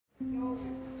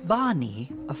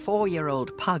Barney, a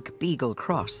 4-year-old pug beagle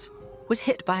cross, was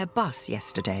hit by a bus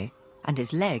yesterday and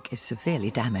his leg is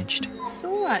severely damaged. It's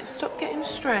all right, stop getting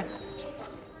stressed.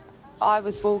 I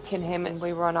was walking him and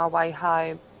we were on our way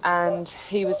home and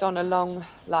he was on a long,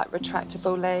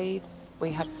 retractable lead.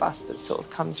 We had a bus that sort of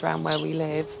comes around where we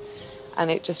live and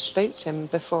it just spooked him.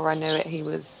 Before I knew it, he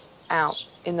was out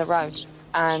in the road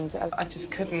and I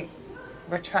just couldn't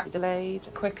retract the lead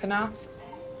quick enough.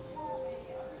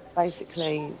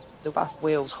 Basically, the bus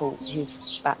wheel caught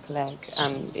his back leg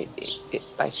and it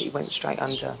basically went straight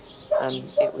under and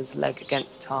it was leg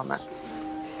against tarmac.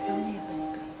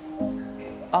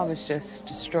 I was just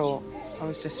distraught. I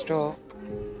was distraught.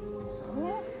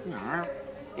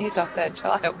 He's our third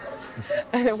child.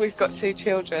 And we've got 2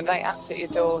 children. They absolutely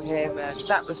adore him. And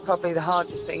that was probably the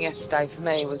hardest thing yesterday for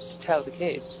me, was to tell the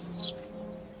kids.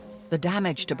 The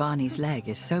damage to Barney's leg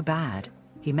is so bad,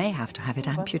 he may have to have it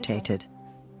amputated,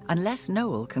 unless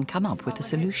Noel can come up with a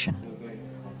solution.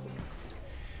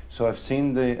 So I've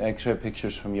seen the X-ray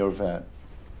pictures from your vet.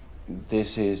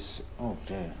 This is... Oh,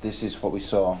 dear. This is what we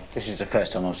saw. This is the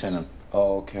first time I've seen them.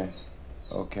 Oh, OK.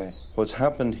 OK. What's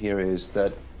happened here is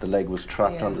that the leg was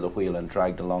trapped under the wheel and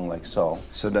dragged along like so.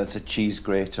 So that's a cheese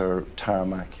grater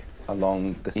tarmac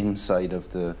along the inside of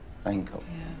the ankle.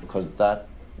 Yeah. Because that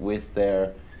width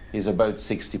there is about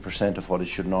 60% of what it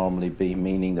should normally be,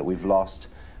 meaning that we've lost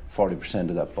 40%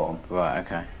 of that bone. Right,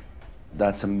 OK.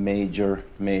 That's a major,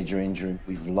 major injury.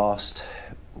 We've lost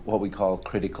what we call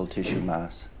critical tissue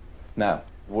mass. Now,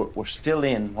 we're still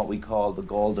in what we call the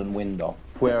golden window,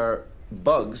 where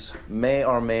bugs may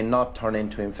or may not turn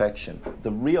into infection.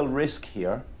 The real risk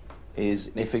here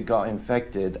is if it got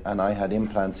infected and I had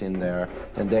implants in there,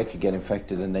 then they could get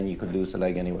infected and then you could lose the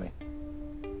leg anyway.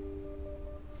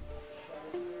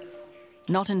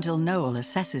 Not until Noel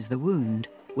assesses the wound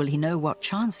will he know what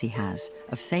chance he has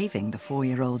of saving the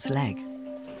 4-year-old's leg.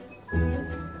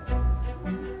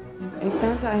 He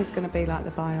sounds like he's going to be like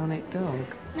the bionic dog.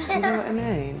 Do you know what I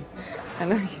mean? I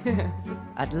know, yeah.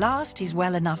 At last, he's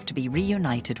well enough to be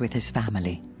reunited with his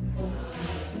family.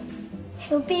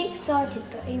 He'll be excited,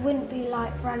 but he wouldn't be,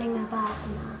 running about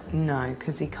and that. No,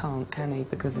 because he can't, can he,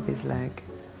 because of his leg?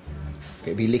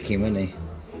 It'd be licking, wouldn't he?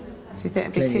 Do you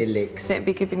think it'd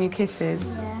be giving you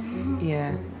kisses?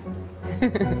 Yeah.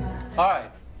 Yeah. All right,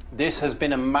 this has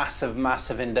been a massive,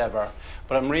 massive endeavour,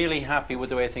 but I'm really happy with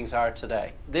the way things are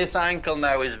today. This ankle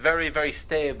now is very, very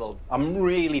stable. I'm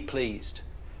really pleased.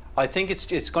 I think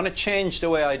it's going to change the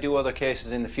way I do other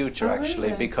cases in the future,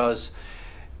 actually, because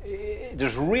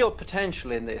there's real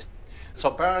potential in this.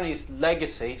 So Barney's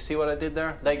legacy, see what I did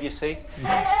there? Legacy.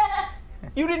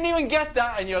 You didn't even get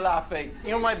that and you're laughing.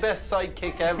 You're my best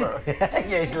sidekick ever.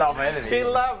 Yeah, he'd laugh at anything. He'd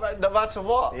laugh no matter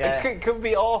what. Yeah. It could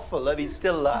be awful and he'd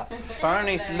still laugh.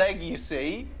 Barney's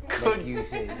legacy could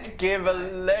give a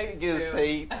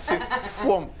legacy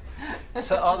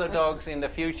to other dogs in the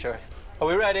future. Are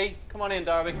we ready? Come on in,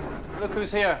 Darby. Look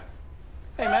who's here.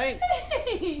 Hey, mate.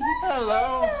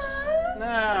 Hello.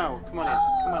 Now, come on in.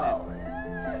 Come on in.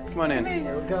 Come on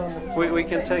in. We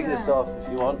can take this off if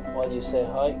you want while you say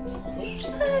hi.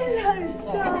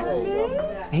 Hello,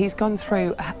 darling. He's gone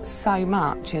through so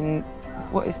much in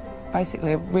what is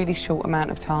basically a really short amount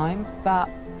of time, but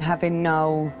having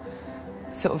Noel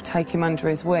sort of take him under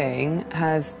his wing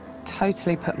has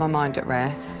totally put my mind at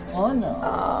rest. Oh, no.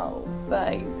 Oh,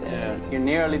 baby. Yeah, you're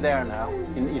nearly there now.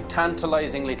 You're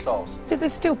tantalisingly close.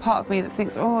 There's still part of me that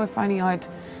thinks, oh, if only I'd,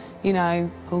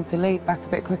 pulled the lead back a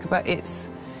bit quicker, but it's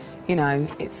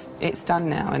done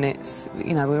now, and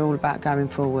we're all about going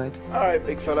forward. All right,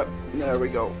 big fella. There we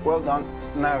go. Well done.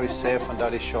 Now he's safe on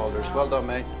Daddy's shoulders. Well done,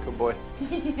 mate. Good boy.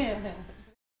 Yeah.